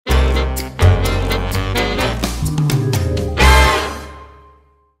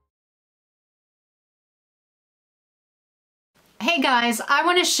Hey guys, I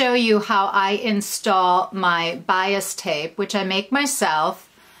want to show you how I install my bias tape, which I make myself.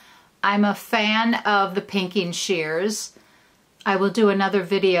 I'm a fan of the pinking shears. I will do another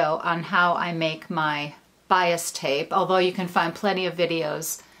video on how I make my bias tape, although you can find plenty of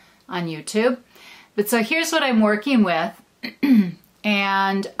videos on YouTube. But so here's what I'm working with,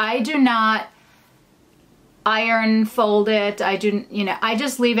 and I do not iron fold it. I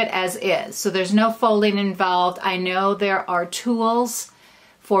just leave it as is. So there's no folding involved. I know there are tools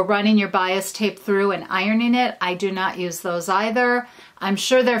for running your bias tape through and ironing it. I do not use those either. I'm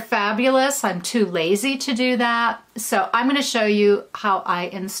sure they're fabulous. I'm too lazy to do that. So I'm going to show you how I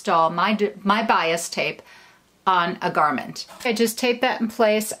install my bias tape on a garment. I just tape that in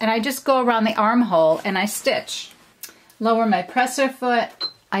place and I just go around the armhole and I stitch. Lower my presser foot.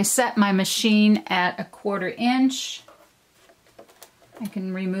 I set my machine at 1/4 inch. I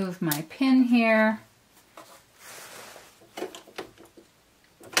can remove my pin here.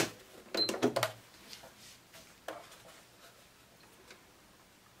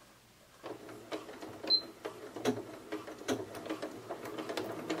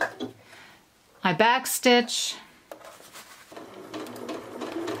 I back stitch.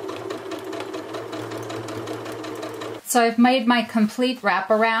 So I've made my complete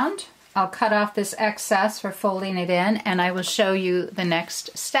wraparound. I'll cut off this excess for folding it in and I will show you the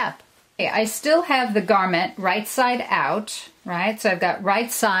next step. Okay, I still have the garment right side out, right? So I've got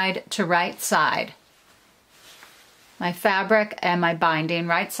right side to right side. My fabric and my binding,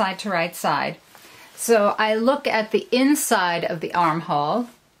 right side to right side. So I look at the inside of the armhole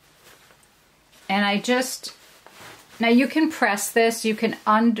and I just, now you can press this, you can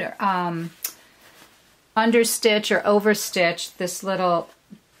understitch or overstitch this little,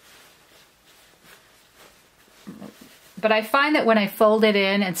 but I find that when I fold it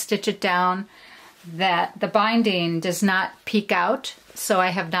in and stitch it down that the binding does not peek out, so I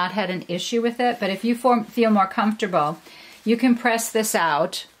have not had an issue with it. But if you feel more comfortable, you can press this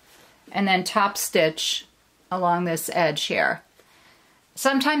out and then top stitch along this edge here.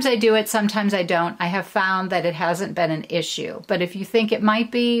 Sometimes I do it, sometimes I don't. I have found that it hasn't been an issue. But if you think it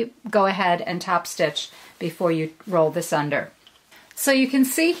might be, go ahead and top stitch before you roll this under. So you can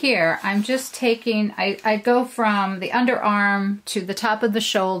see here, I'm just taking, I go from the underarm to the top of the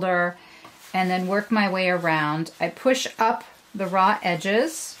shoulder and then work my way around. I push up the raw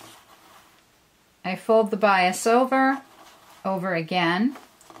edges. I fold the bias over again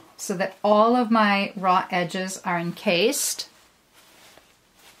so that all of my raw edges are encased.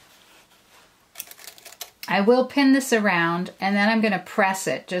 I will pin this around and then I'm going to press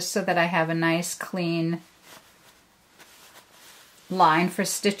it just so that I have a nice clean line for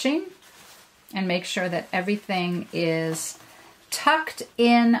stitching and make sure that everything is tucked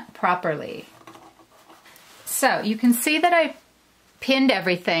in properly. So you can see that I pinned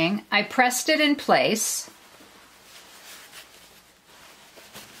everything. I pressed it in place.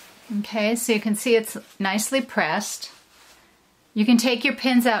 Okay, so you can see it's nicely pressed. You can take your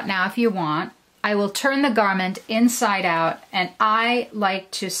pins out now if you want. I will turn the garment inside out and I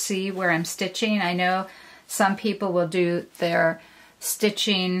like to see where I'm stitching. I know some people will do their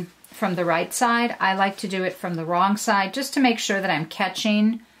stitching from the right side. I like to do it from the wrong side just to make sure that I'm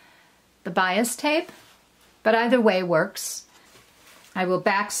catching the bias tape, but either way works. I will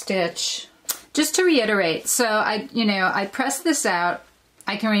back stitch. Just to reiterate, so I press this out.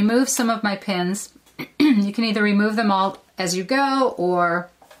 I can remove some of my pins. You can either remove them all as you go or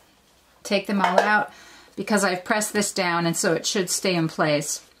take them all out because I've pressed this down and so it should stay in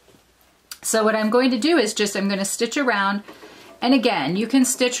place. So what I'm going to do is I'm going to stitch around, and again you can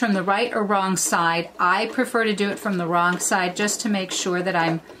stitch from the right or wrong side. I prefer to do it from the wrong side just to make sure that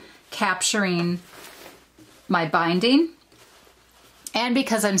I'm capturing my binding and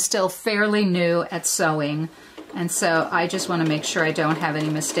because I'm still fairly new at sewing, and so I just want to make sure I don't have any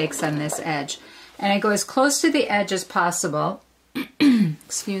mistakes on this edge. And I go as close to the edge as possible.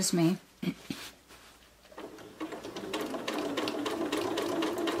 Excuse me.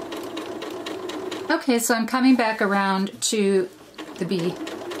 Okay, so I'm coming back around to the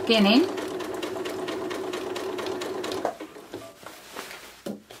beginning.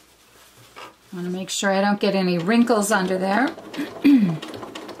 I want to make sure I don't get any wrinkles under there.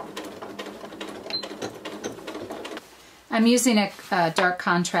 I'm using a dark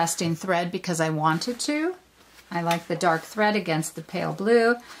contrasting thread because I wanted to. I like the dark thread against the pale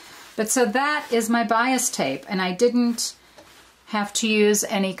blue. But so that is my bias tape, and I didn't have to use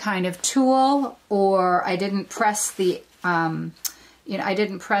any kind of tool, or I didn't press the, I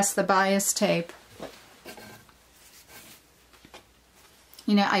didn't press the bias tape.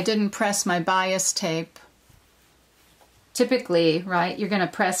 I didn't press my bias tape typically, right, you're going to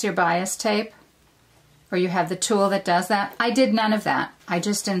press your bias tape, or you have the tool that does that. I did none of that. I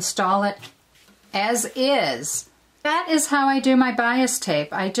just install it as is. That is how I do my bias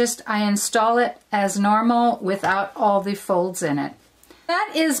tape. I install it as normal without all the folds in it.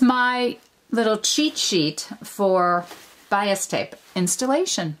 That is my little cheat sheet for bias tape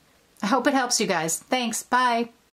installation. I hope it helps you guys. Thanks. Bye.